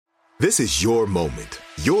This is your moment,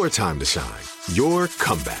 your time to shine, your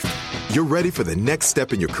comeback. You're ready for the next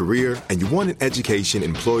step in your career, and you want an education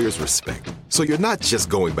employers respect. So you're not just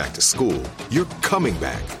going back to school, you're coming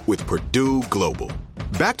back with Purdue Global.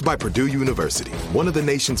 Backed by Purdue University, one of the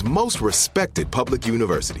nation's most respected public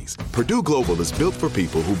universities, Purdue Global is built for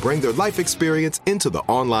people who bring their life experience into the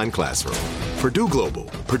online classroom. Purdue Global,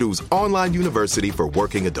 Purdue's online university for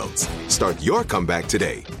working adults. Start your comeback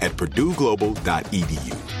today at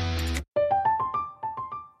purdueglobal.edu.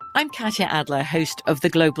 I'm Katya Adler, host of The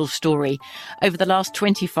Global Story. Over the last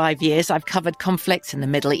 25 years, I've covered conflicts in the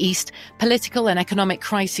Middle East, political and economic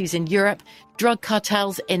crises in Europe, drug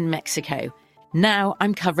cartels in Mexico. Now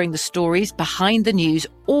I'm covering the stories behind the news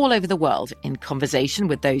all over the world in conversation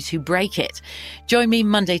with those who break it. Join me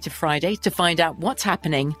Monday to Friday to find out what's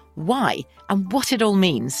happening, why, and what it all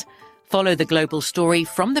means. Follow The Global Story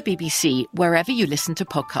from the BBC wherever you listen to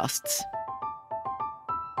podcasts.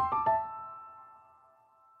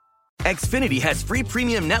 Xfinity has free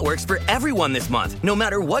premium networks for everyone this month, no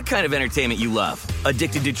matter what kind of entertainment you love.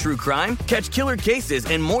 Addicted to true crime? Catch killer cases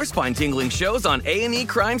and more spine-tingling shows on A&E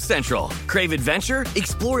Crime Central. Crave adventure?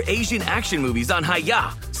 Explore Asian action movies on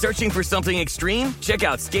Hi-Ya. Searching for something extreme? Check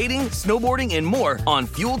out skating, snowboarding, and more on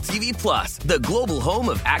Fuel TV Plus, the global home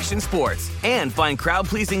of action sports. And find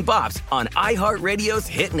crowd-pleasing bops on iHeartRadio's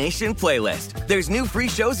Hit Nation playlist. There's new free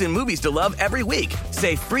shows and movies to love every week.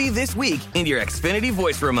 Say free this week in your Xfinity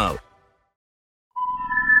voice remote.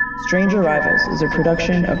 Strange Arrivals is a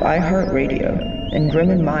production of iHeartRadio and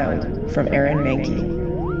Grim and Mild from Aaron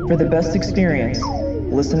Mankey. For the best experience,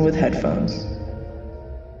 listen with headphones.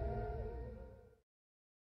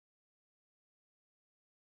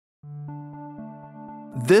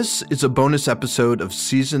 This is a bonus episode of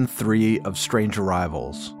Season 3 of Strange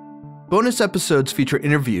Arrivals. Bonus episodes feature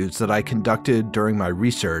interviews that I conducted during my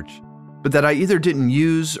research, but that I either didn't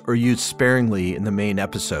use or used sparingly in the main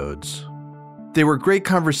episodes. They were great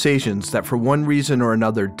conversations that for one reason or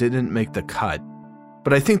another didn't make the cut,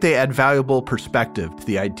 but I think they add valuable perspective to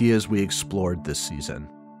the ideas we explored this season.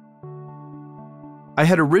 I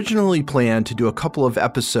had originally planned to do a couple of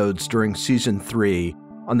episodes during Season 3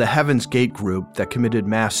 on the Heaven's Gate group that committed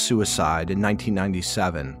mass suicide in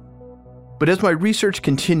 1997. But as my research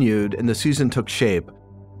continued and the season took shape,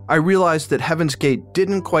 I realized that Heaven's Gate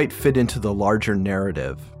didn't quite fit into the larger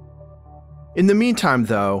narrative. In the meantime,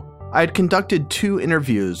 though, I had conducted 2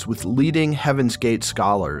 interviews with leading Heaven's Gate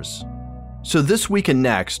scholars. So this week and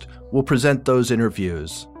next, we'll present those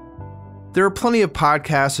interviews. There are plenty of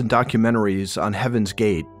podcasts and documentaries on Heaven's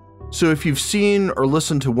Gate, so if you've seen or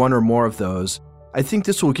listened to one or more of those, I think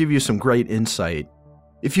this will give you some great insight.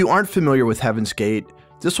 If you aren't familiar with Heaven's Gate,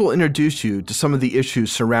 this will introduce you to some of the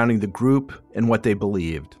issues surrounding the group and what they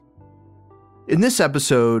believed. In this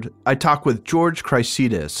episode, I talk with George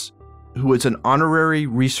Chryssides, who is an honorary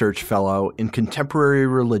research fellow in contemporary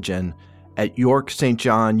religion at York St.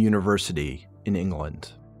 John University in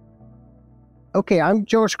England. Okay, I'm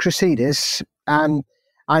George Chryssides, and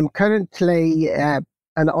I'm currently an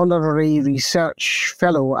honorary research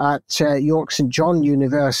fellow at York St. John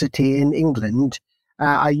University in England.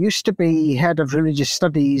 I used to be head of religious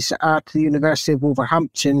studies at the University of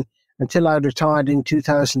Wolverhampton until I retired in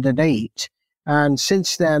 2008. And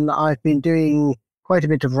since then, I've been doing quite a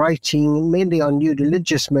bit of writing, mainly on new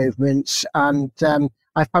religious movements, and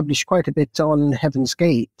I've published quite a bit on Heaven's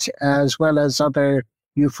Gate, as well as other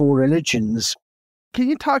UFO religions. Can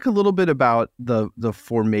you talk a little bit about the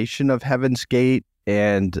formation of Heaven's Gate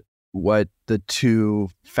and what the 2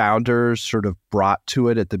 founders sort of brought to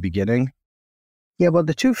it at the beginning? Yeah, well,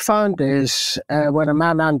 the 2 founders were a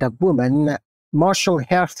man and a woman, Marshall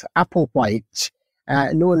Heath Applewhite,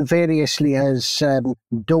 known variously as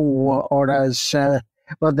Doe or as,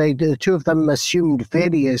 the 2 of them assumed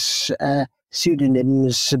various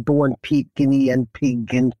pseudonyms, Bow and Peak, Guinea and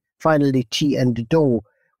Pig, and finally Tea and Doe,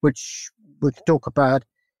 which we'll talk about.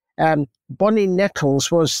 Bonnie Nettles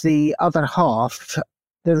was the other half.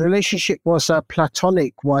 The relationship was a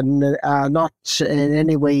platonic one, not in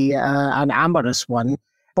any way an amorous one.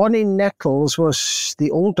 Bonnie Nettles was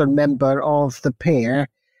the older member of the pair.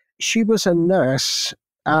 She was a nurse,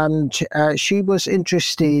 and she was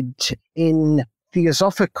interested in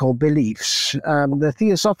theosophical beliefs. The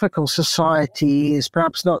Theosophical Society is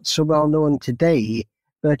perhaps not so well known today,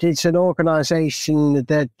 but it's an organization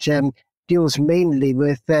that deals mainly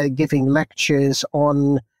with giving lectures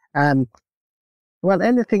on,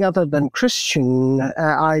 anything other than Christian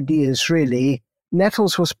ideas, really.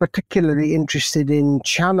 Nettles was particularly interested in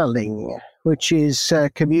channeling, which is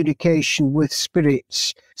communication with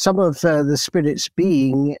spirits, some of the spirits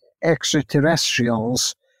being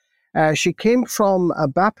extraterrestrials. She came from a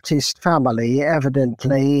Baptist family,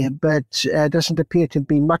 evidently, but doesn't appear to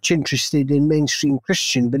be much interested in mainstream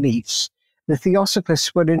Christian beliefs. The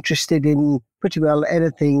Theosophists were interested in pretty well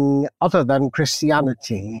anything other than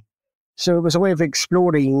Christianity. So it was a way of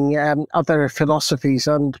exploring other philosophies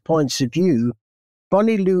and points of view.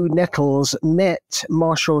 Bonnie Lou Nettles met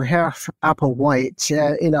Marshall Herff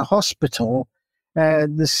Applewhite in a hospital.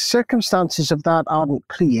 The circumstances of that aren't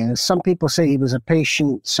clear. Some people say he was a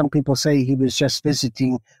patient. Some people say he was just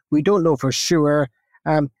visiting. We don't know for sure.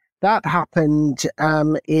 That happened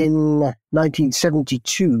in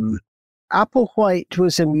 1972. Applewhite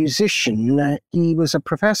was a musician. He was a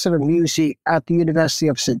professor of music at the University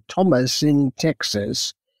of St. Thomas in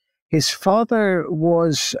Texas. His father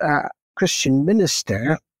was a Christian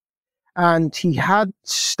minister, and he had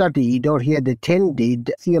studied, or he had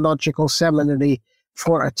attended, theological seminary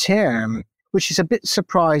for a term, which is a bit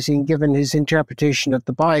surprising given his interpretation of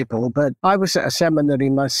the Bible. But I was at a seminary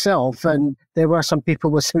myself, and there were some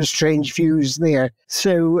people with some strange views there.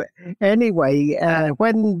 So anyway,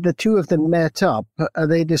 when the two of them met up,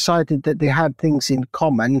 they decided that they had things in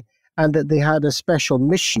common and that they had a special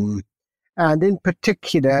mission. And in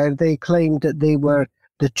particular, they claimed that they were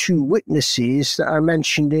the two witnesses that are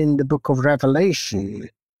mentioned in the book of Revelation.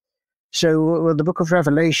 So the book of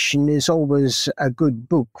Revelation is always a good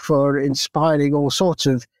book for inspiring all sorts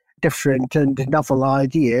of different and novel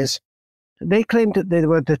ideas. They claimed that they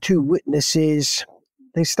were the two witnesses.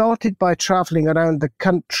 They started by traveling around the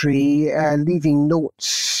country, leaving notes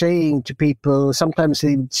saying to people, sometimes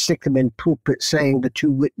they'd stick them in pulpits saying the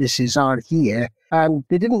two witnesses are here. And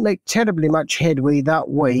they didn't make terribly much headway that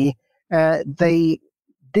way. They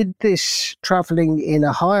did this traveling in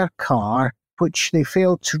a hire car, which they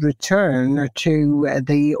failed to return to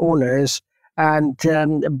the owners, and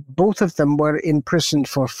both of them were imprisoned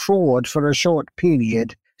for fraud for a short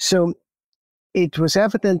period. So it was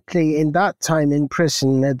evidently in that time in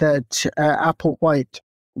prison that Applewhite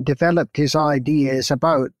developed his ideas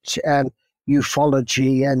about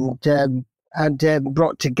ufology and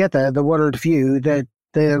brought together the worldview that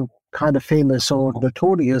they're kind of famous or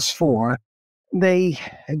notorious for. They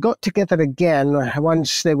got together again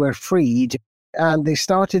once they were freed, and they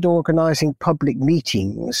started organizing public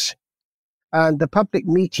meetings. And the public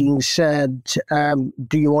meetings said,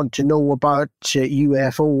 do you want to know about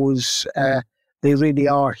UFOs? They really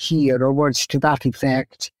are here, or words to that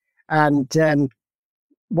effect. And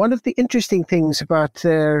one of the interesting things about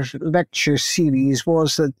their lecture series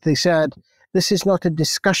was that they said, this is not a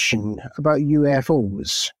discussion about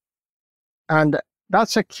UFOs. And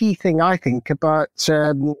that's a key thing, I think, about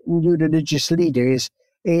new religious leaders.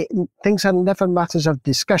 Things are never matters of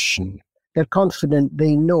discussion. They're confident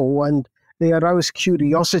they know, and they arouse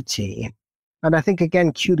curiosity. And I think,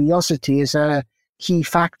 again, curiosity is a key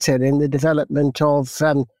factor in the development of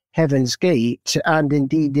Heaven's Gate, and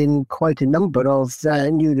indeed in quite a number of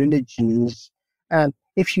new religions.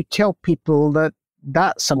 If you tell people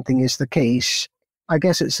that something is the case, I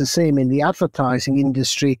guess it's the same in the advertising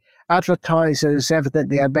industry. Advertisers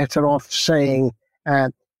evidently are better off saying,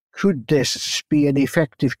 could this be an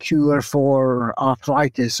effective cure for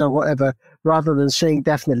arthritis or whatever, rather than saying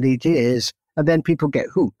definitely it is. And then people get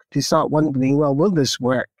hooked. They start wondering, well, will this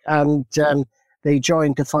work? And they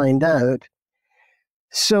join to find out.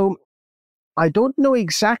 So I don't know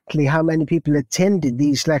exactly how many people attended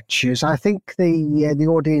these lectures. I think the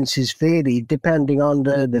audiences varied depending on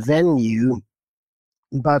the venue.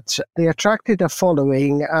 But they attracted a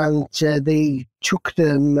following, and they took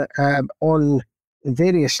them on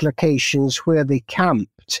various locations where they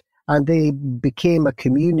camped, and they became a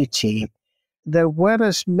community. There were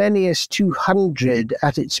as many as 200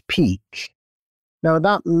 at its peak. Now,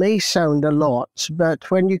 that may sound a lot,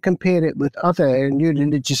 but when you compare it with other new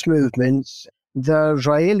religious movements, the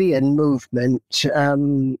Raelian movement,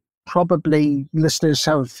 probably listeners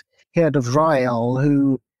have heard of Rael,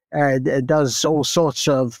 who does all sorts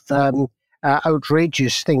of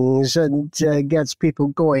outrageous things and gets people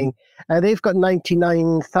going. They've got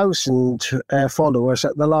 99,000 followers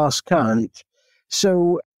at the last count.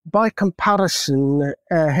 So by comparison,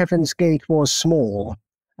 Heaven's Gate was small,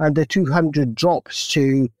 and the 200 dropped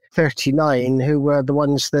to 39, who were the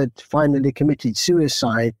ones that finally committed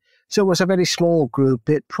suicide. So it was a very small group.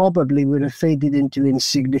 It probably would have faded into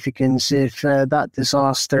insignificance if that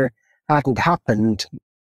disaster hadn't happened.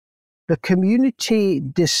 The community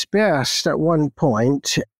dispersed at one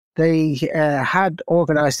point. They had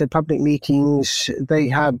organized their public meetings. They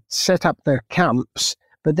had set up their camps,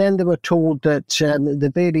 but then they were told that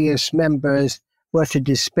the various members were to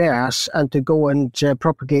disperse and to go and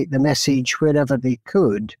propagate the message wherever they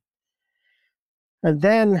could. And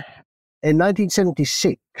then In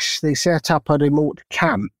 1976, they set up a remote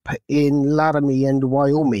camp in Laramie and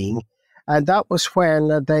Wyoming, and that was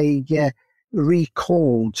when they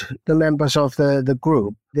recalled the members of the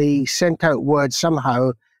group. They sent out word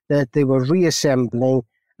somehow that they were reassembling,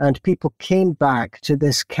 and people came back to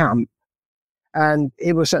this camp. And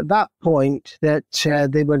it was at that point that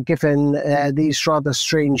they were given these rather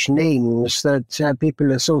strange names that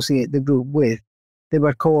people associate the group with. They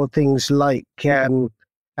were called things like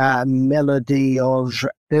Melody, or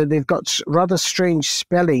they've got rather strange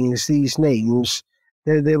spellings, these names.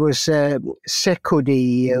 There was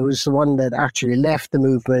Sekudi, who was the one that actually left the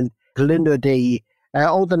movement, Glinody.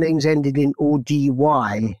 All the names ended in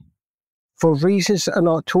ODY. For reasons that are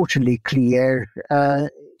not totally clear,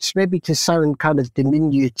 it's maybe to sound kind of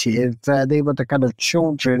diminutive. They were the kind of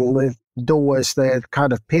children with Do as their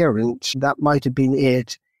kind of parents. That might have been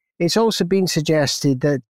it. It's also been suggested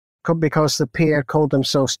that because the pair called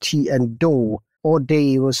themselves T and Do,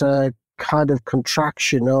 Ode was a kind of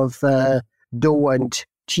contraction of Do and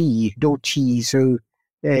T, Do T, so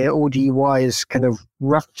ODY is kind of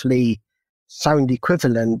roughly sound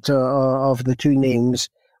equivalent of the two names.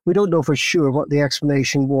 We don't know for sure what the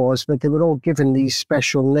explanation was, but they were all given these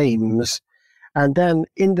special names. And then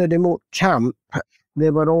in the remote camp, they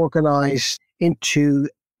were organized into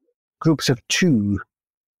groups of two.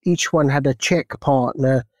 Each one had a check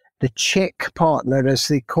partner. The check partner, as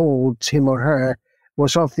they called him or her,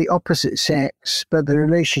 was of the opposite sex, but the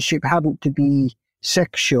relationship hadn't to be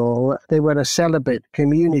sexual. They were a celibate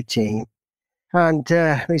community. And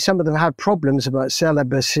some of them had problems about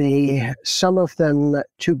celibacy. Some of them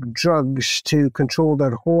took drugs to control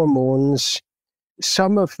their hormones.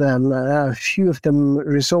 Some of them, a few of them,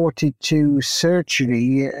 resorted to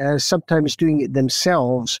surgery, sometimes doing it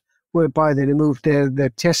themselves, whereby they removed their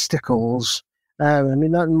testicles.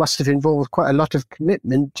 That must have involved quite a lot of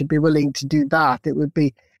commitment to be willing to do that. It would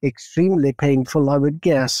be extremely painful, I would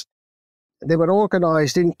guess. They were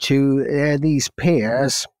organized into these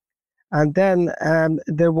pairs. And then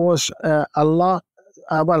there was a lot,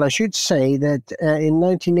 I should say that in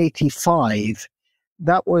 1985,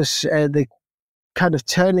 that was the kind of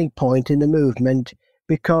turning point in the movement,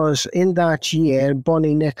 because in that year,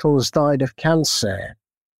 Bonnie Nichols died of cancer.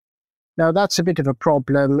 Now, that's a bit of a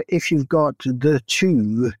problem. If you've got the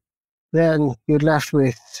two, then you're left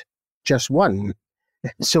with just one.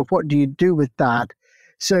 So what do you do with that?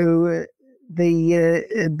 So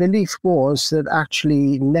the belief was that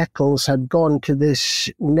actually Nichols had gone to this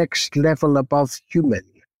next level above human.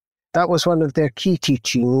 That was one of their key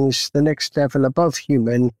teachings, the next level above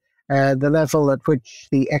human, the level at which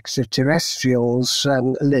the extraterrestrials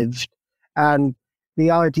lived. And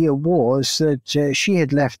the idea was that she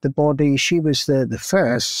had left the body. She was the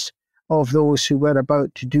first of those who were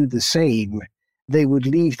about to do the same. They would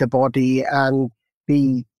leave the body and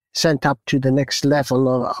be sent up to the next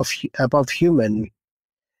level of above human.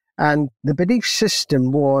 And the belief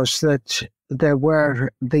system was that there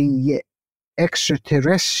were the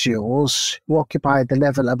extraterrestrials who occupied the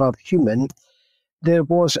level above human. There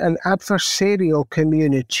was an adversarial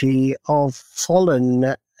community of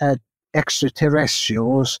fallen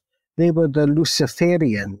extraterrestrials. They were the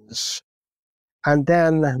Luciferians. And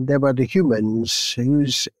then there were the humans,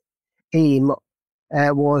 whose aim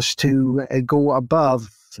was to go above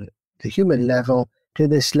the human level to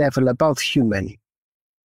this level above human.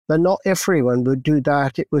 But not everyone would do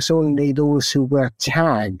that. It was only those who were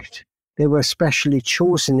tagged. They were specially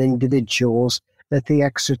chosen individuals that the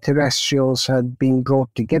extraterrestrials had been brought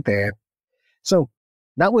together. So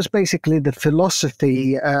that was basically the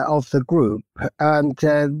philosophy of the group, and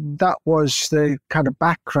that was the kind of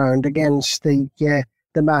background against the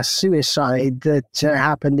mass suicide that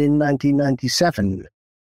happened in 1997.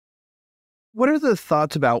 What are the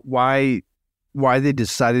thoughts about why they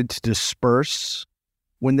decided to disperse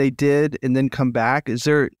when they did and then come back? Is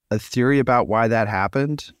there a theory about why that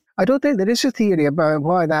happened? I don't think there is a theory about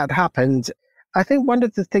why that happened. I think one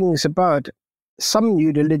of the things about some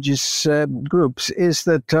new religious groups is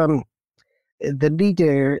that the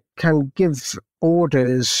leader can give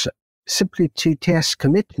orders simply to test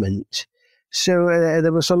commitment. So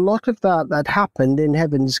there was a lot of that happened in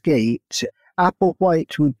Heaven's Gate.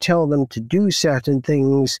 Applewhite would tell them to do certain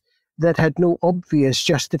things that had no obvious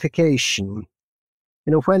justification.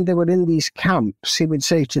 When they were in these camps, he would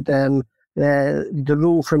say to them, the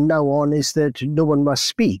rule from now on is that no one must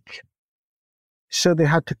speak. So they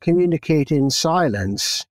had to communicate in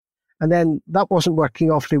silence. And then that wasn't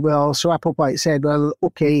working awfully well. So Applewhite said, well,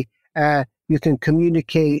 okay, you can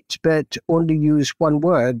communicate, but only use one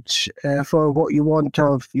word for what you want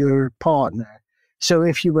of your partner. So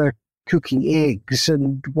if you were cooking eggs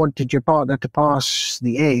and wanted your partner to pass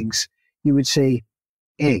the eggs, you would say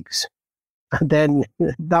eggs. And then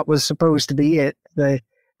that was supposed to be it.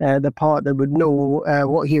 The partner would know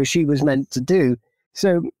what he or she was meant to do.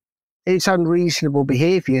 So it's unreasonable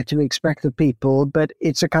behavior to expect of people, but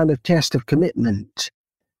it's a kind of test of commitment.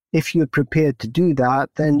 If you're prepared to do that,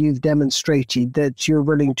 then you've demonstrated that you're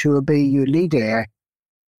willing to obey your leader.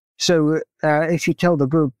 So if you tell the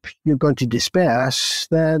group you're going to disperse,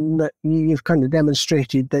 then you've kind of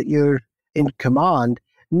demonstrated that you're in command.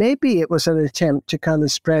 Maybe it was an attempt to kind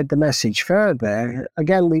of spread the message further.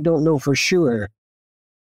 Again, we don't know for sure.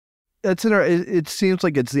 It seems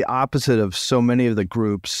like it's the opposite of so many of the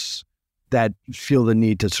groups that feel the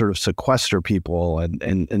need to sort of sequester people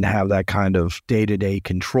and have that kind of day-to-day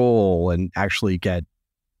control and actually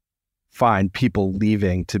find people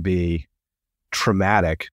leaving to be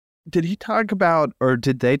traumatic. Did he talk about, or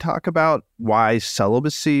did they talk about why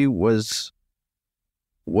celibacy was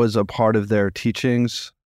a part of their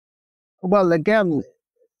teachings? Well, again,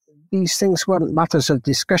 these things weren't matters of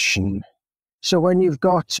discussion. So when you've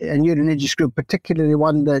got a new religious group, particularly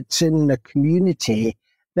one that's in a community,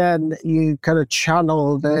 then you kind of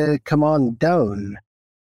channel the command down.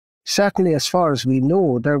 Certainly, as far as we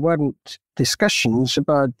know, there weren't discussions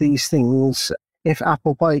about these things. If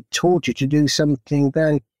Applewhite told you to do something,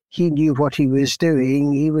 then he knew what he was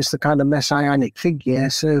doing. He was the kind of messianic figure,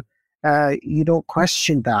 so you don't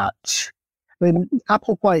question that. I mean,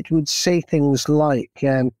 Applewhite would say things like,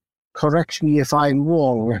 correct me if I'm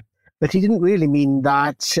wrong, but he didn't really mean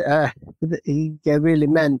that. He really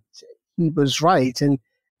meant he was right, and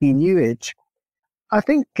he knew it. I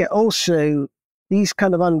think also these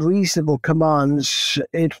kind of unreasonable commands,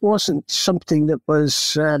 it wasn't something that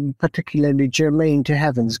was particularly germane to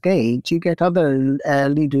Heaven's Gate. You get other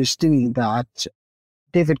leaders doing that.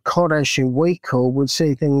 David Koresh in Waco would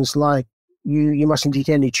say things like, you mustn't eat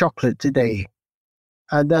any chocolate today.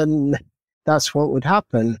 And then that's what would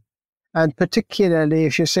happen. And particularly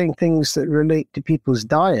if you're saying things that relate to people's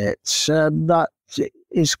diets, that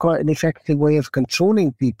is quite an effective way of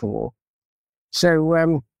controlling people.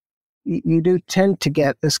 So you do tend to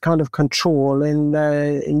get this kind of control in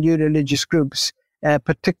new religious groups,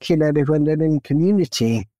 particularly when they're in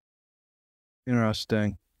community.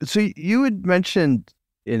 Interesting. So you had mentioned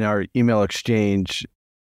in our email exchange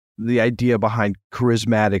the idea behind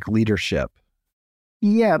charismatic leadership.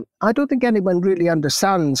 Yeah, I don't think anyone really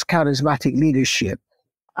understands charismatic leadership.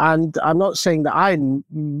 And I'm not saying that I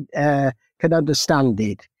can understand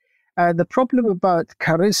it. The problem about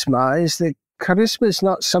charisma is that charisma is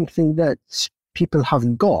not something that people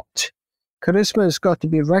have got. Charisma has got to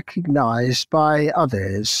be recognized by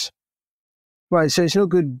others. Right, so it's no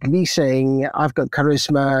good me saying, I've got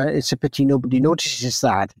charisma, it's a pity nobody notices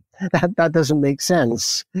that. That doesn't make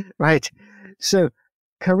sense, right? So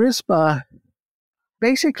charisma,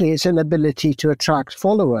 basically, it's an ability to attract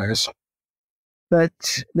followers.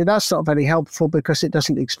 But that's not very helpful because it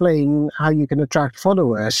doesn't explain how you can attract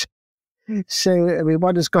followers. So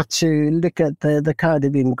one has got to look at the kind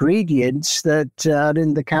of ingredients that are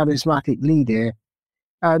in the charismatic leader.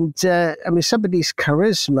 And somebody's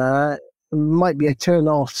charisma might be a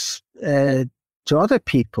turn-off to other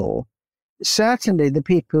people. Certainly the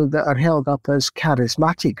people that are held up as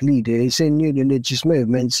charismatic leaders in new religious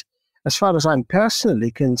movements, as far as I'm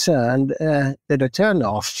personally concerned, they're a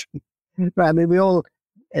turn-off. I mean, we all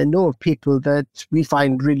know of people that we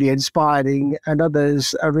find really inspiring and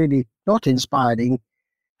others are really not inspiring.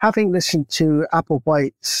 Having listened to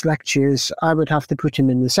Applewhite's lectures, I would have to put him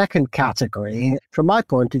in the second category. From my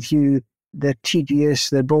point of view, they're tedious,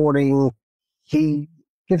 they're boring. He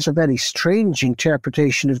gives a very strange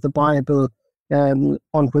interpretation of the Bible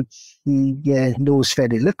on which he knows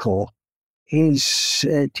very little. His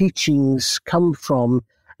teachings come from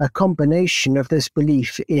a combination of this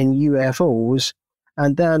belief in UFOs,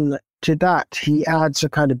 and then to that he adds a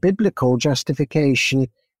kind of biblical justification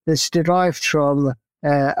that's derived from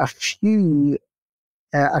a few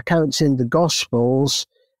accounts in the Gospels,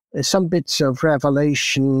 some bits of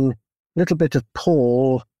Revelation, a little bit of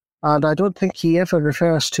Paul, and I don't think he ever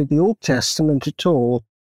refers to the Old Testament at all.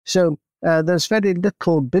 So there's very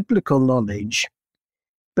little biblical knowledge.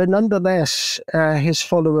 But nonetheless, his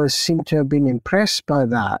followers seem to have been impressed by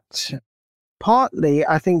that. Partly,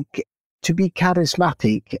 I think, to be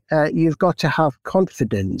charismatic, you've got to have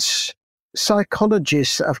confidence.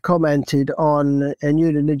 Psychologists that have commented on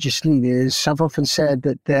new religious leaders have often said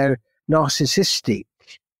that they're narcissistic,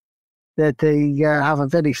 that they have a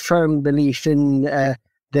very firm belief in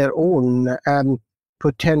their own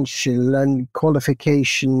potential and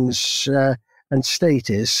qualifications and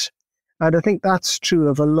status. And I think that's true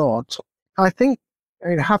of a lot. I think,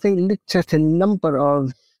 having looked at a number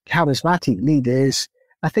of charismatic leaders,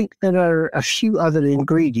 I think there are a few other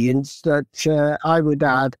ingredients that I would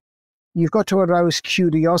add. You've got to arouse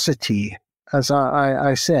curiosity, as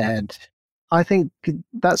I said. I think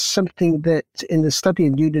that's something that in the study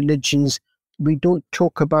of new religions, we don't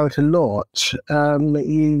talk about a lot.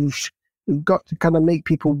 You've got to kind of make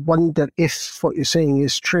people wonder if what you're saying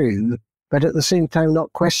is true, but at the same time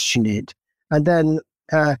not question it. And then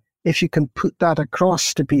if you can put that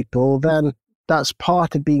across to people, then that's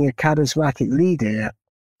part of being a charismatic leader.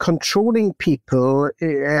 Controlling people,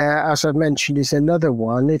 as I mentioned, is another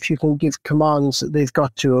one. If you can give commands that they've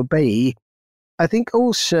got to obey. I think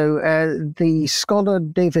also the scholar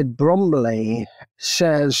David Bromley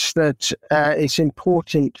says that it's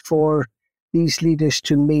important for these leaders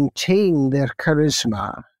to maintain their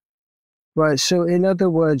charisma. Right, so in other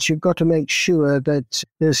words, you've got to make sure that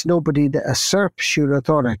there's nobody that usurps your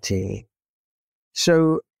authority.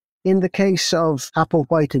 So in the case of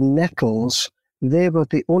Applewhite and Nettles, they were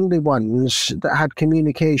the only ones that had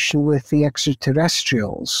communication with the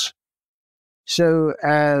extraterrestrials. So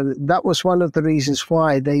that was one of the reasons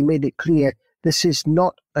why they made it clear this is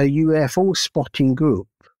not a UFO spotting group.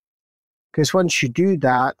 Because once you do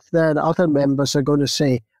that, then other members are going to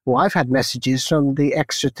say, well, I've had messages from the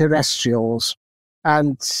extraterrestrials.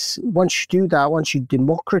 And once you do that, once you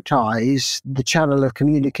democratize the channel of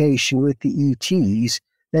communication with the ETs,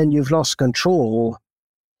 then you've lost control.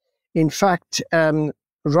 In fact,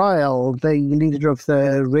 Ryle, the leader of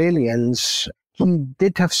the Raelians, he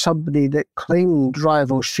did have somebody that claimed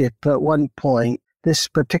rivalship at one point. This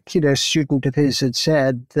particular student of his had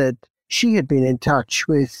said that she had been in touch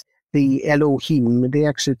with the Elohim, the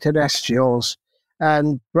extraterrestrials,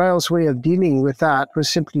 and Ryle's way of dealing with that was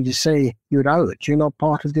simply to say, you're out, you're not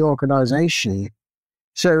part of the organization.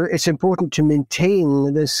 So it's important to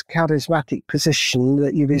maintain this charismatic position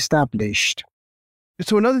that you've established.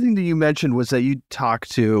 So another thing that you mentioned was that you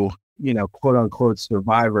talked to, quote unquote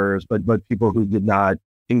survivors, but people who did not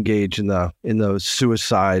engage in the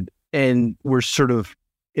suicide, and were sort of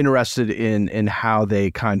interested in how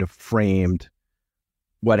they kind of framed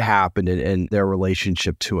what happened and their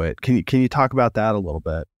relationship to it. Can you talk about that a little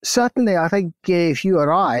bit? Certainly. I think if you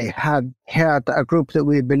or I had heard that a group that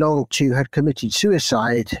we belonged to had committed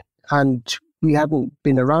suicide and we hadn't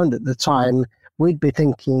been around at the time, we'd be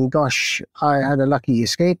thinking, gosh, I had a lucky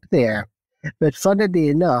escape there. But funnily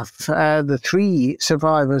enough, the three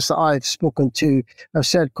survivors that I've spoken to have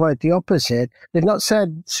said quite the opposite. They've not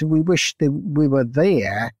said we wish that we were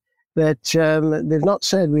there, but they've not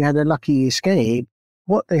said we had a lucky escape.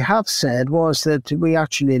 What they have said was that we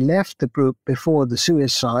actually left the group before the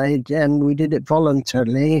suicide, and we did it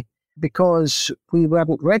voluntarily because we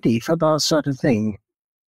weren't ready for that sort of thing.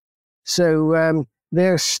 So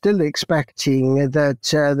they're still expecting that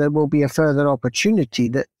there will be a further opportunity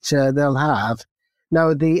that they'll have.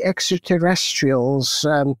 Now, the extraterrestrials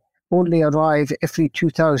only arrive every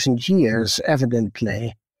 2,000 years,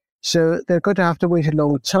 evidently. So they're going to have to wait a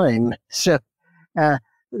long time. So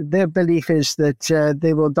their belief is that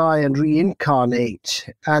they will die and reincarnate,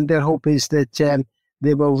 and their hope is that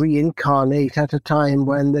they will reincarnate at a time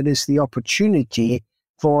when there is the opportunity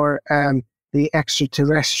for the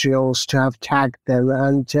extraterrestrials to have tagged them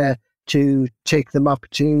and to take them up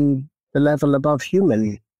to the level above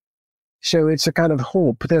human. So it's a kind of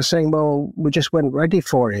hope. They're saying, well, we just weren't ready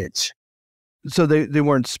for it. So they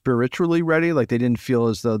weren't spiritually ready? Like they didn't feel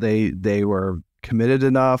as though they were committed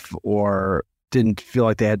enough, or didn't feel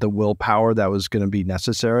like they had the willpower that was going to be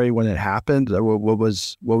necessary when it happened? What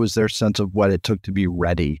was their sense of what it took to be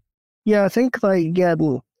ready? Yeah, I think I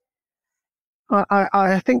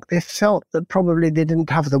think they felt that probably they didn't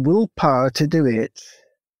have the willpower to do it.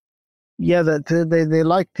 Yeah, that they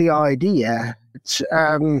liked the idea.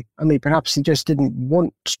 I mean, perhaps they just didn't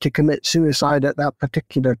want to commit suicide at that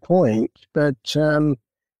particular point, but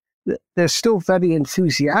they're still very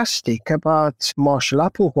enthusiastic about Marshall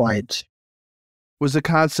Applewhite. Was the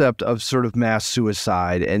concept of sort of mass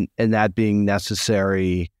suicide and that being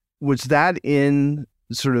necessary, was that in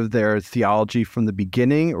sort of their theology from the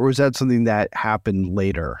beginning, or was that something that happened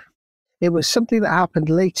later? It was something that happened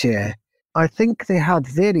later. I think they had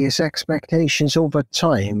various expectations over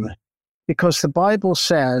time, because the Bible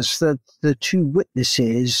says that the two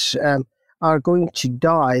witnesses are going to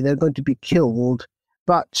die, they're going to be killed,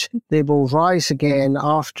 but they will rise again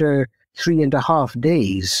after 3.5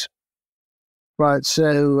 days. Right,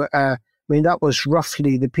 so, I mean, that was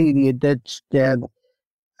roughly the period that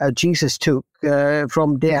Jesus took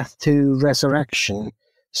from death to resurrection.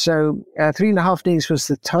 So 3.5 days was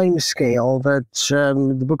the time scale that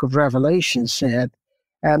the book of Revelation said.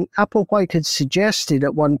 Applewhite had suggested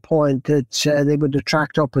at one point that they would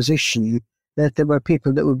attract opposition, that there were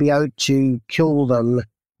people that would be out to kill them,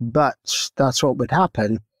 but that's what would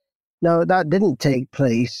happen. Now, that didn't take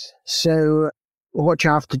place, so what you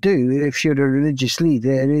have to do, if you're a religious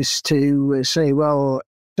leader, is to say, well,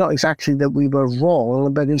 it's not exactly that we were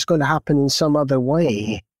wrong, but it's going to happen in some other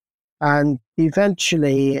way. And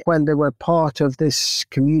eventually, when they were part of this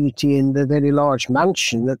community in the very large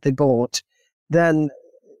mansion that they bought, then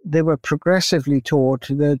they were progressively taught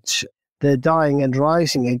that the dying and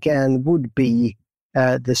rising again would be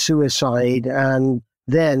the suicide, and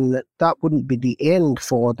then that wouldn't be the end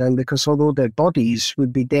for them, because although their bodies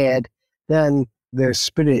would be dead, then their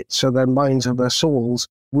spirits or their minds or their souls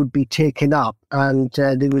would be taken up, and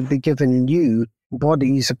they would be given new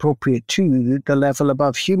bodies appropriate to the level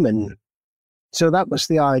above human. So that was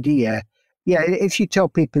the idea. Yeah, if you tell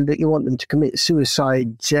people that you want them to commit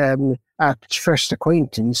suicide at first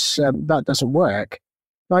acquaintance, that doesn't work.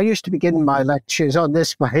 I used to begin my lectures on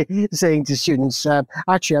this by saying to students,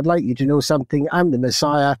 actually, I'd like you to know something. I'm the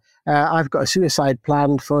Messiah. I've got a suicide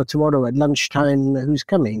planned for tomorrow at lunchtime. Who's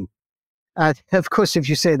coming? Of course, if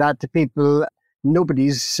you say that to people,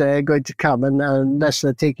 nobody's going to come unless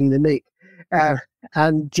they're taking the mick.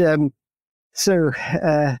 So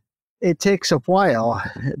it takes a while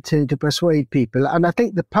to persuade people. And I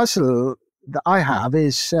think the puzzle that I have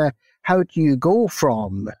is how do you go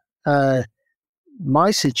from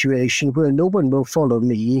my situation where no one will follow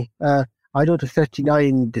me, I don't have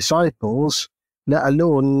 39 disciples, let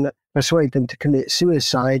alone persuade them to commit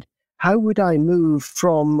suicide. How would I move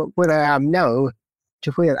from where I am now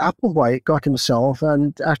to where Applewhite got himself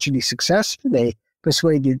and actually successfully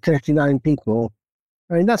persuaded 39 people?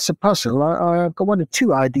 I mean, that's a puzzle. I've got one or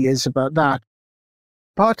two ideas about that.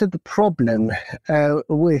 Part of the problem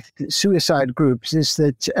with suicide groups is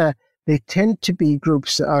that they tend to be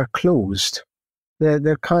groups that are closed.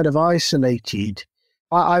 They're kind of isolated.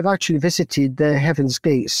 I've actually visited the Heaven's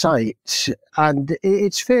Gate site, and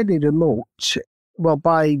it's fairly remote. Well,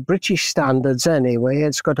 by British standards anyway,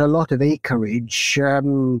 it's got a lot of acreage.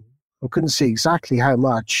 I couldn't say exactly how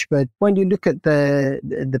much, but when you look at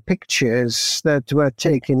the pictures that were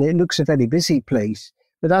taken, it looks a very busy place.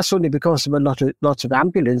 But that's only because there were lots of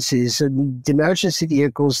ambulances and emergency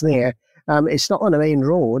vehicles there. It's not on a main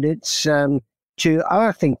road. It's, to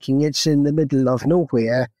our thinking, it's in the middle of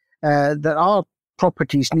nowhere. There are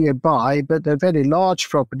properties nearby, but they're very large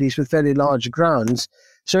properties with very large grounds.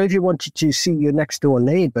 So if you wanted to see your next door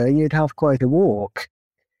neighbour, you'd have quite a walk.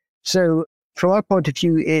 So from our point of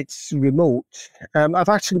view, it's remote. I've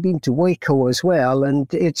actually been to Waco as well,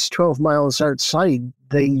 and it's 12 miles outside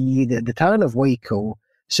the town of Waco.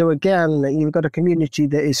 So again, you've got a community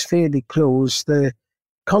that is fairly close. The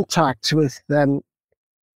contact with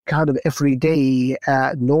kind of everyday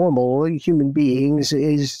normal human beings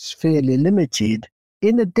is fairly limited.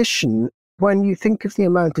 In addition, when you think of the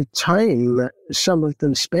amount of time some of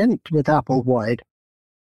them spent with Applewhite,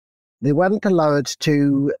 they weren't allowed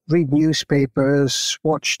to read newspapers,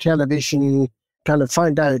 watch television, kind of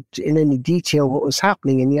find out in any detail what was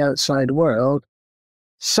happening in the outside world.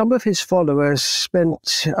 Some of his followers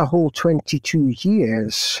spent a whole 22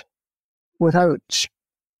 years without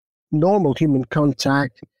normal human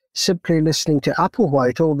contact, simply listening to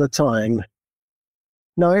Applewhite all the time.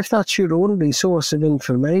 Now, if that's your only source of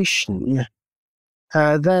information,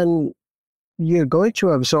 then you're going to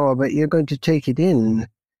absorb it, you're going to take it in.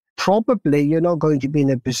 Probably you're not going to be in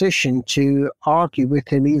a position to argue with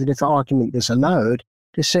him, even if the argument is allowed,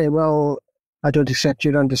 to say, well, I don't accept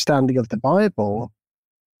your understanding of the Bible,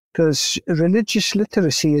 because religious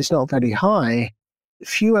literacy is not very high.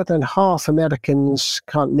 Fewer than half Americans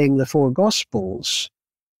can't name the 4 Gospels.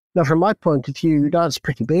 Now, from my point of view, that's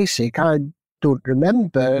pretty basic. I don't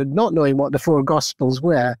remember not knowing what the 4 Gospels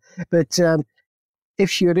were, but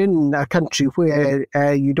if you're in a country where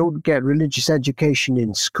you don't get religious education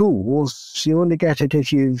in schools, you only get it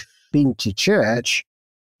if you've been to church,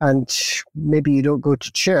 and maybe you don't go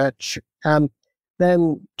to church,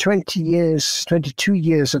 then 22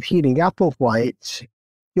 years of hearing Applewhite,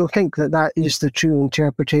 you'll think that that is the true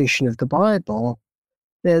interpretation of the Bible.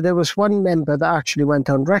 There was one member that actually went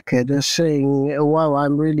on record as saying, oh, wow,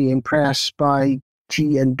 I'm really impressed by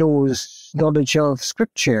T and Doe's knowledge of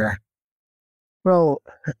Scripture. Well,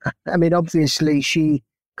 I mean, obviously she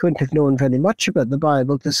couldn't have known very much about the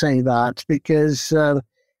Bible to say that, because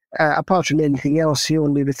apart from anything else, he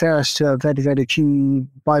only refers to a very, very few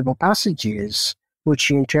Bible passages, which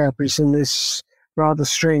he interprets in this rather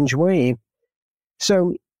strange way.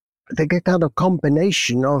 So they get kind of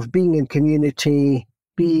combination of being in community,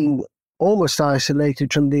 being almost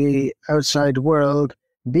isolated from the outside world,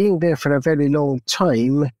 being there for a very long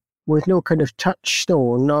time with no kind of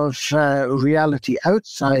touchstone of reality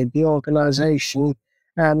outside the organisation,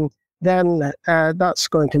 then that's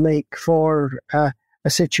going to make for a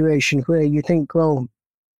situation where you think, well,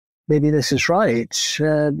 maybe this is right.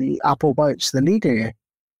 The Applewhite's the leader.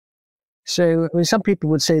 So, I mean, some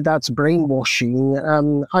people would say that's brainwashing.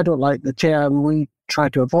 I don't like the term. We try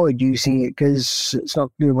to avoid using it because it's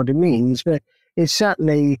not clear what it means, but it's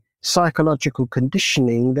certainly psychological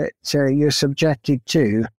conditioning that you're subjected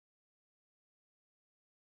to.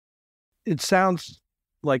 It sounds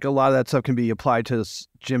like a lot of that stuff can be applied to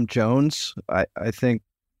Jim Jones. I think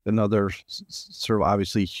another sort of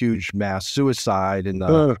obviously huge mass suicide and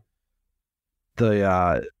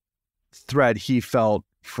the threat he felt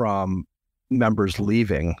from members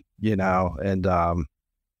leaving, and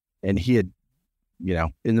he had,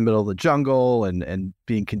 in the middle of the jungle and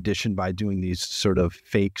being conditioned by doing these sort of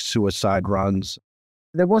fake suicide runs.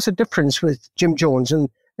 There was a difference with Jim Jones, and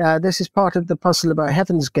this is part of the puzzle about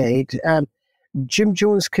Heaven's Gate. Jim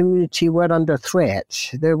Jones' community were under threat.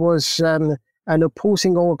 There was an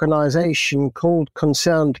opposing organisation called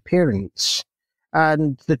Concerned Parents,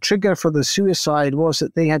 and the trigger for the suicide was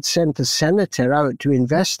that they had sent a senator out to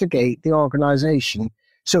investigate the organisation.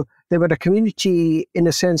 So they were a community, in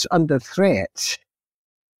a sense, under threat.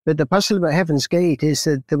 But the puzzle about Heaven's Gate is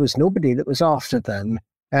that there was nobody that was after them.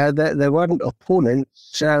 There weren't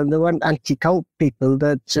opponents, there weren't anti-cult people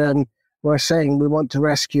that were saying, we want to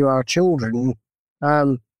rescue our children.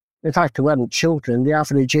 In fact, there weren't children. The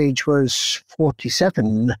average age was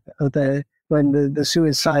 47 when the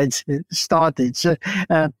suicides started. So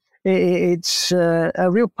it's a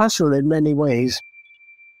real puzzle in many ways.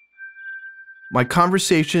 My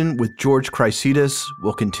conversation with George Chryssides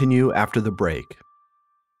will continue after the break.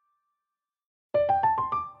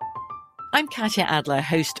 I'm Katya Adler,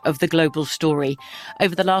 host of The Global Story.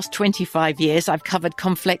 Over the last 25 years, I've covered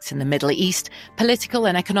conflicts in the Middle East, political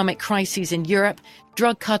and economic crises in Europe,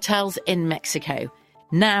 drug cartels in Mexico.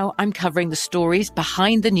 Now I'm covering the stories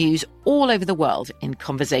behind the news all over the world in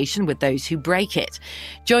conversation with those who break it.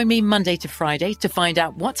 Join me Monday to Friday to find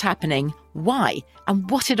out what's happening, why, and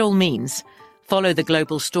what it all means. Follow The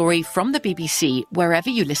Global Story from the BBC wherever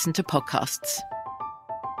you listen to podcasts.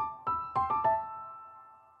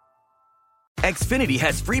 Xfinity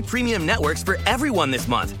has free premium networks for everyone this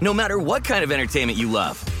month, no matter what kind of entertainment you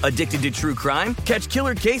love. Addicted to true crime? Catch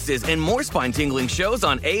killer cases and more spine-tingling shows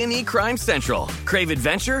on A&E Crime Central. Crave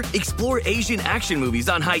adventure? Explore Asian action movies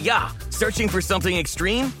on Hi-Ya. Searching for something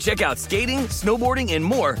extreme? Check out skating, snowboarding, and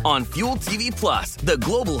more on Fuel TV Plus, the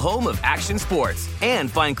global home of action sports.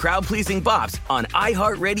 And find crowd-pleasing bops on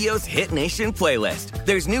iHeartRadio's Hit Nation playlist.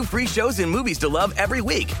 There's new free shows and movies to love every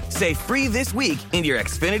week. Say free this week in your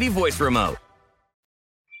Xfinity voice remote.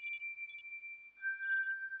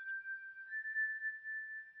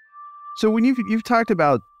 So when you've talked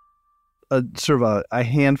about a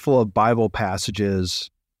handful of Bible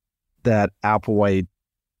passages that Applewhite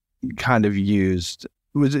kind of used,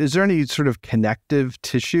 is there any sort of connective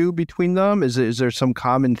tissue between them? Is there some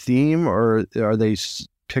common theme, or are they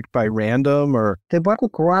picked by random? Or they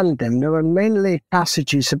weren't random. There were mainly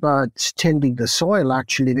passages about tending the soil,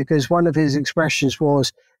 actually, because one of his expressions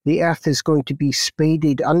was, the earth is going to be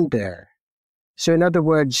spaded under. So in other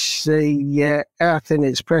words, the earth in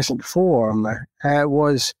its present form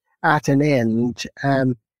was at an end.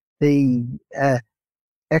 The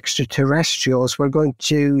extraterrestrials were going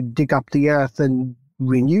to dig up the earth and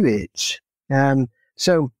renew it.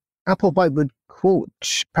 So Applewhite would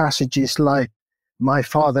quote passages like, my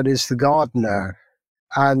father is the gardener,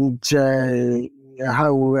 and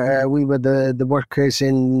how we were the workers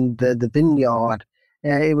in the vineyard.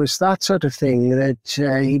 It was that sort of thing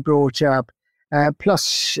that he brought up.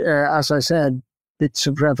 Plus, as I said, bits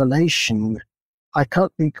of revelation. I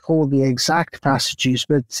can't recall the exact passages,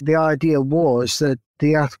 but the idea was that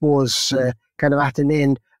the earth was kind of at an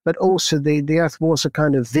end, but also the earth was a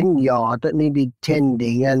kind of vineyard that needed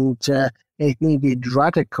tending, and it needed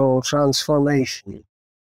radical transformation.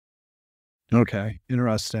 Okay,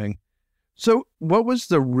 interesting. So what was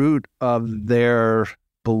the root of their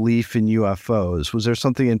belief in UFOs? Was there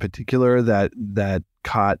something in particular that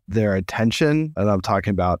caught their attention? And I'm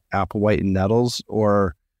talking about Applewhite and Nettles,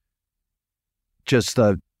 or just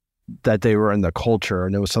that they were in the culture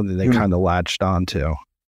and it was something they kind of latched onto?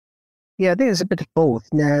 Yeah, there's a bit of both.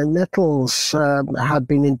 Now, Nettles had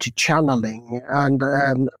been into channeling,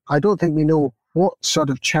 and I don't think we know what sort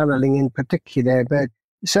of channeling in particular, but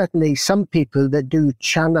certainly some people that do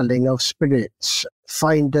channeling of spirits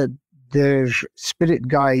find that their spirit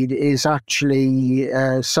guide is actually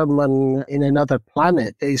someone in another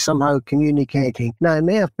planet, is somehow communicating. Now, it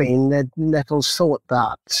may have been that Nettles thought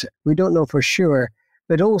that. We don't know for sure.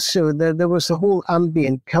 But also, there was the whole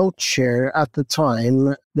ambient culture at the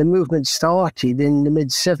time. The movement started in the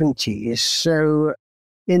mid-70s. So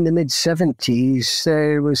in the mid-70s,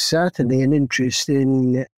 there was certainly an interest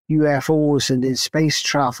in UFOs and in space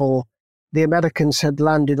travel. The Americans had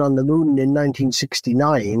landed on the moon in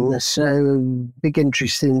 1969, so big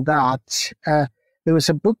interest in that. There was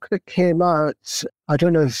a book that came out, I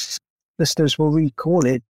don't know if listeners will recall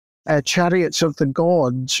it, Chariots of the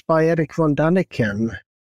Gods by Eric von Daniken.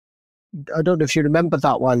 I don't know if you remember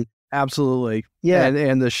that one. Absolutely. Yeah.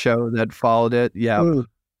 And the show that followed it. Yeah.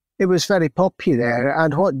 It was very popular.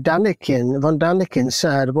 And what von Daniken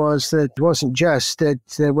said was that it wasn't just that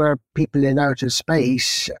there were people in outer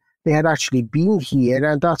space. They had actually been here,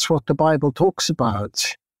 and that's what the Bible talks about.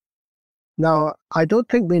 Now, I don't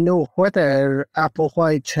think we know whether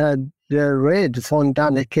Applewhite had read von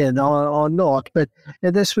Daniken or not, but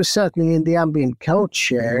this was certainly in the ambient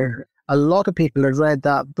culture. A lot of people had read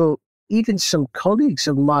that book. Even some colleagues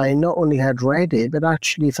of mine not only had read it, but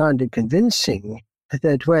actually found it convincing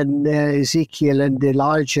that when Ezekiel and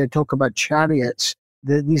Elijah talk about chariots,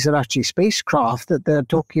 that these are actually spacecraft that they're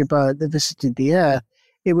talking about that visited the earth.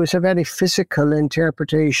 It was a very physical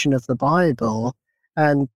interpretation of the Bible,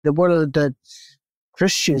 and the world that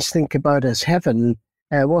Christians think about as heaven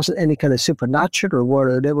wasn't any kind of supernatural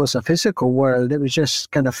world. It was a physical world. It was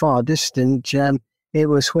just kind of far distant. It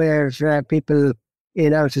was where people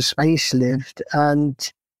in outer space lived,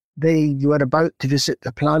 and they were about to visit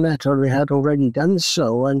the planet, or they had already done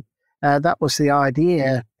so, and that was the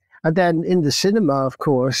idea. And then in the cinema, of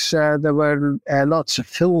course, there were lots of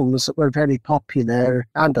films that were very popular,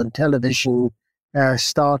 and on television,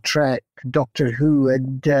 Star Trek, Doctor Who,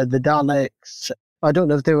 and the Daleks. I don't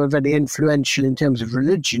know if they were very influential in terms of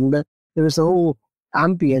religion, but there was the whole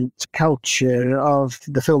ambient culture of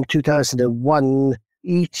the film 2001.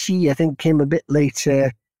 E.T., I think, came a bit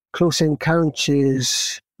later. Close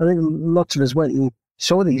Encounters. I think lots of us went and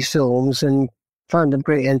saw these films and found them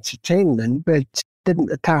great entertainment, but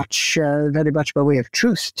didn't attach very much by way of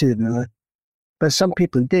truth to them. But some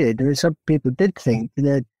people did. I mean, some people did think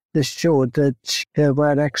that this showed that there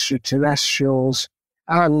were extraterrestrials.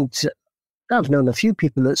 And I've known a few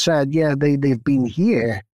people that said, yeah, they've been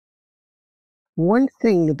here. One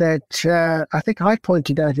thing that I think I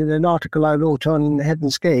pointed out in an article I wrote on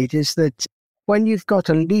Heaven's Gate is that when you've got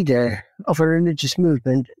a leader of a religious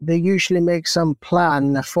movement, they usually make some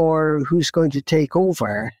plan for who's going to take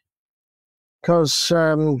over. Because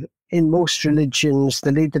in most religions,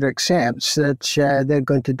 the leader accepts that they're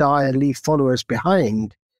going to die and leave followers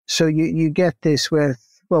behind. So you get this with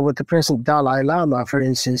the present Dalai Lama, for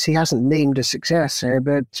instance. He hasn't named a successor,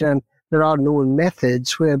 but there are known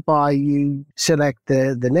methods whereby you select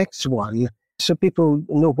the next one so people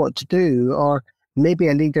know what to do. Or maybe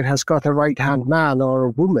a leader has got a right-hand man or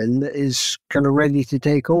a woman that is kind of ready to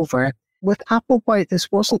take over. With Applewhite,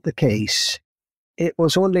 this wasn't the case. It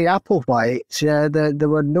was only Applewhite. There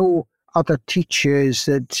were no other teachers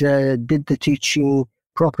that did the teaching,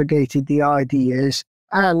 propagated the ideas.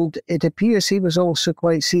 And it appears he was also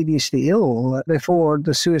quite seriously ill before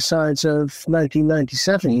the suicides of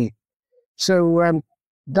 1997. So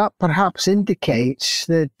that perhaps indicates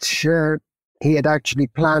that he had actually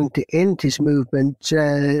planned to end his movement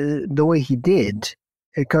the way he did,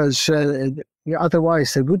 because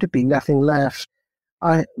otherwise there would have been nothing left.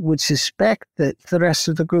 I would suspect that the rest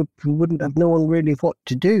of the group wouldn't have known really what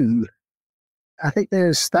to do. I think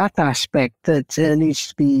there's that aspect that needs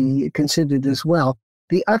to be considered as well.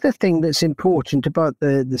 The other thing that's important about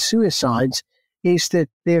the suicides is that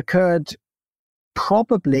they occurred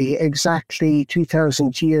probably exactly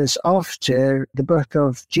 2,000 years after the birth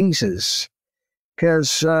of Jesus.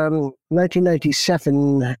 Because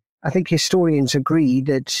 1997, I think historians agree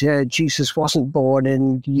that Jesus wasn't born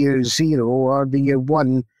in year 0 or the year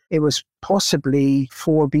 1. It was possibly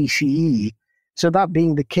 4 BCE. So that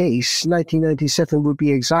being the case, 1997 would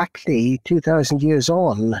be exactly 2,000 years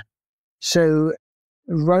on. So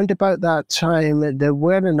round about that time, there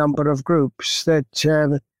were a number of groups that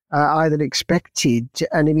either expected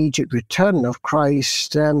an immediate return of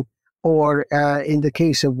Christ, or in the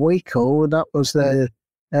case of Waco, that was the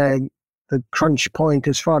crunch point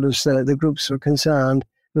as far as the groups were concerned.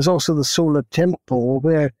 There's also the Solar Temple,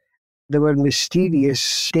 where there were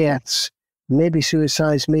mysterious deaths, maybe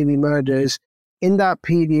suicides, maybe murders. in that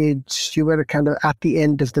period, you were kind of at the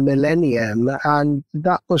end of the millennium, and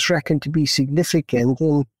that was reckoned to be significant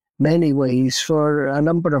in many ways for a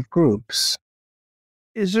number of groups.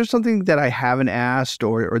 Is there something that I haven't asked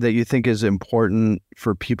or that you think is important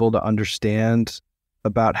for people to understand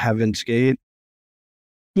about Heaven's Gate?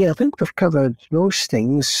 Yeah, I think we've covered most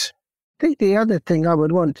things. I think the other thing I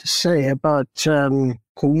would want to say about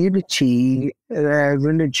community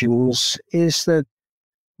religions is that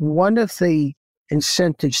one of the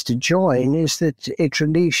incentives to join is that it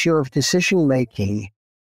relieves you of decision-making.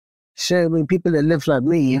 So when people that live like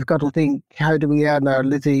me, you've got to think, how do we earn our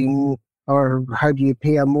living? Or how do you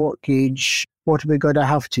pay a mortgage? What are we going to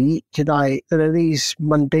have to eat tonight? There are these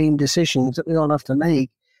mundane decisions that we all have to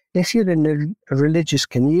make. If you're in a religious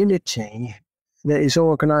community that is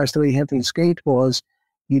organised the way Heaven's Gate was,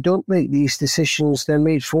 you don't make these decisions, they're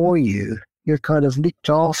made for you. You're kind of looked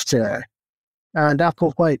after. And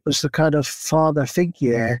Applewhite was the kind of father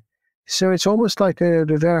figure. So it's almost like a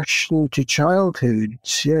reversion to childhood.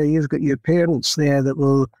 You've got your parents there that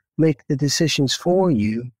will make the decisions for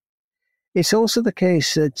you. It's also the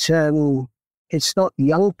case that it's not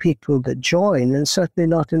young people that join, and certainly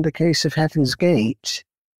not in the case of Heaven's Gate.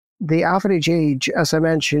 The average age, as I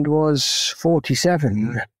mentioned, was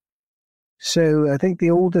 47. So I think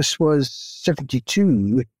the oldest was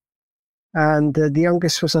 72, and the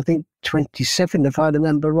youngest was, I think, 27, if I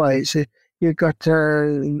remember right. So you've got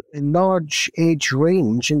a large age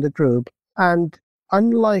range in the group. And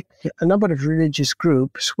unlike a number of religious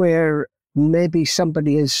groups where maybe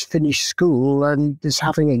somebody has finished school and is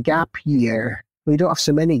having a gap year, we don't have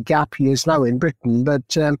so many gap years now in Britain,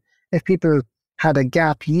 but if people had a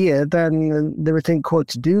gap year, then they would think what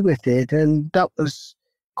to do with it. And that was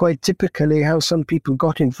quite typically how some people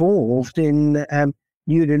got involved in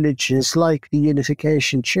new religions like the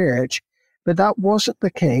Unification Church. But that wasn't the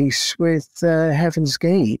case with Heaven's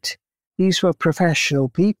Gate. These were professional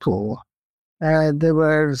people. There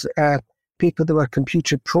were people that were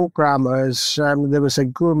computer programmers. There was a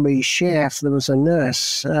gourmet chef. There was a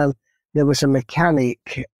nurse. There was a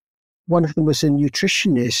mechanic. One of them was a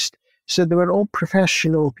nutritionist. So they were all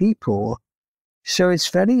professional people. So it's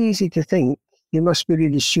very easy to think you must be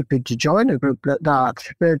really stupid to join a group like that.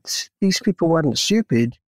 But these people weren't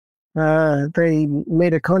stupid. They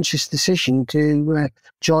made a conscious decision to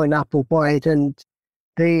join Applewhite, and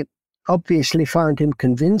they obviously found him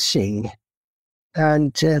convincing.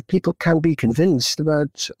 And people can be convinced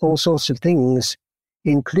about all sorts of things,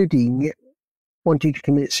 including wanting to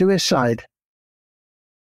commit suicide.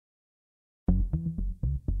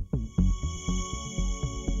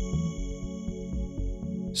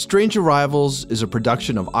 Strange Arrivals is a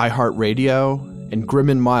production of iHeartRadio and Grim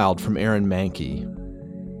and Mild from Aaron Mahnke.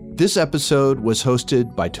 This episode was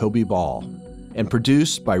hosted by Toby Ball and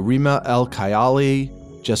produced by Rima El Kayali,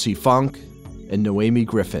 Jesse Funk, and Noemi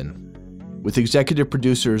Griffin, with executive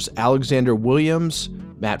producers Alexander Williams,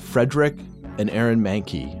 Matt Frederick, and Aaron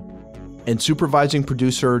Mahnke, and supervising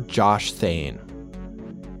producer Josh Thane.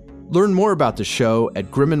 Learn more about the show at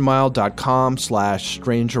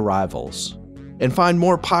grimandmild.com/strangearrivals. And find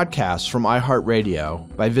more podcasts from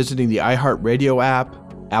iHeartRadio by visiting the iHeartRadio app,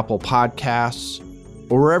 Apple Podcasts,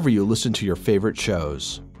 or wherever you listen to your favorite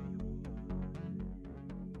shows.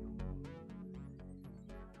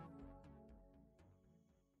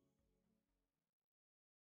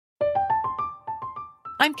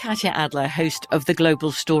 I'm Katya Adler, host of The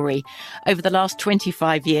Global Story. Over the last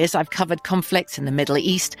 25 years, I've covered conflicts in the Middle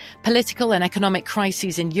East, political and economic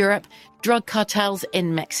crises in Europe, drug cartels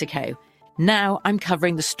in Mexico. Now I'm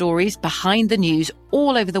covering the stories behind the news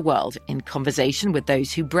all over the world in conversation with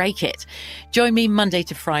those who break it. Join me Monday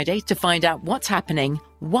to Friday to find out what's happening,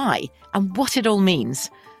 why, and what it all means.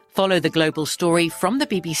 Follow The Global Story from the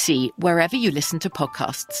BBC wherever you listen to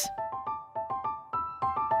podcasts.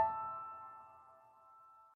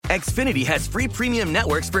 Xfinity has free premium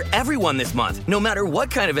networks for everyone this month, no matter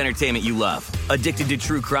what kind of entertainment you love. Addicted to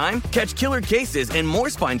true crime? Catch killer cases and more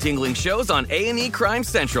spine-tingling shows on A&E Crime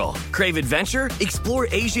Central. Crave adventure? Explore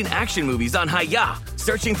Asian action movies on Hi-Ya.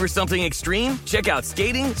 Searching for something extreme? Check out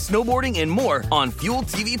skating, snowboarding, and more on Fuel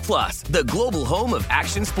TV Plus, the global home of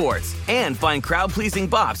action sports. And find crowd-pleasing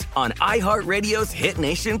bops on iHeartRadio's Hit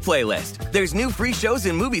Nation playlist. There's new free shows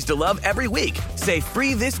and movies to love every week. Say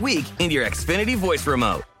free this week in your Xfinity voice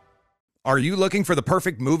remote. Are you looking for the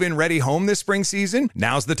perfect move-in ready home this spring season?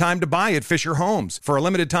 Now's the time to buy at Fisher Homes. For a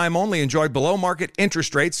limited time only, enjoy below-market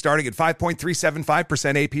interest rates starting at 5.375%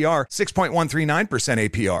 APR, 6.139%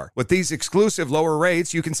 APR. With these exclusive lower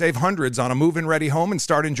rates, you can save hundreds on a move-in ready home and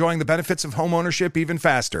start enjoying the benefits of home ownership even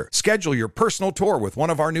faster. Schedule your personal tour with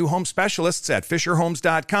one of our new home specialists at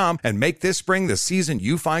FisherHomes.com and make this spring the season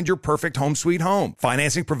you find your perfect home sweet home.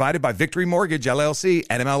 Financing provided by Victory Mortgage, LLC,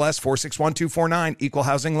 NMLS 461249, Equal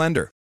Housing Lender.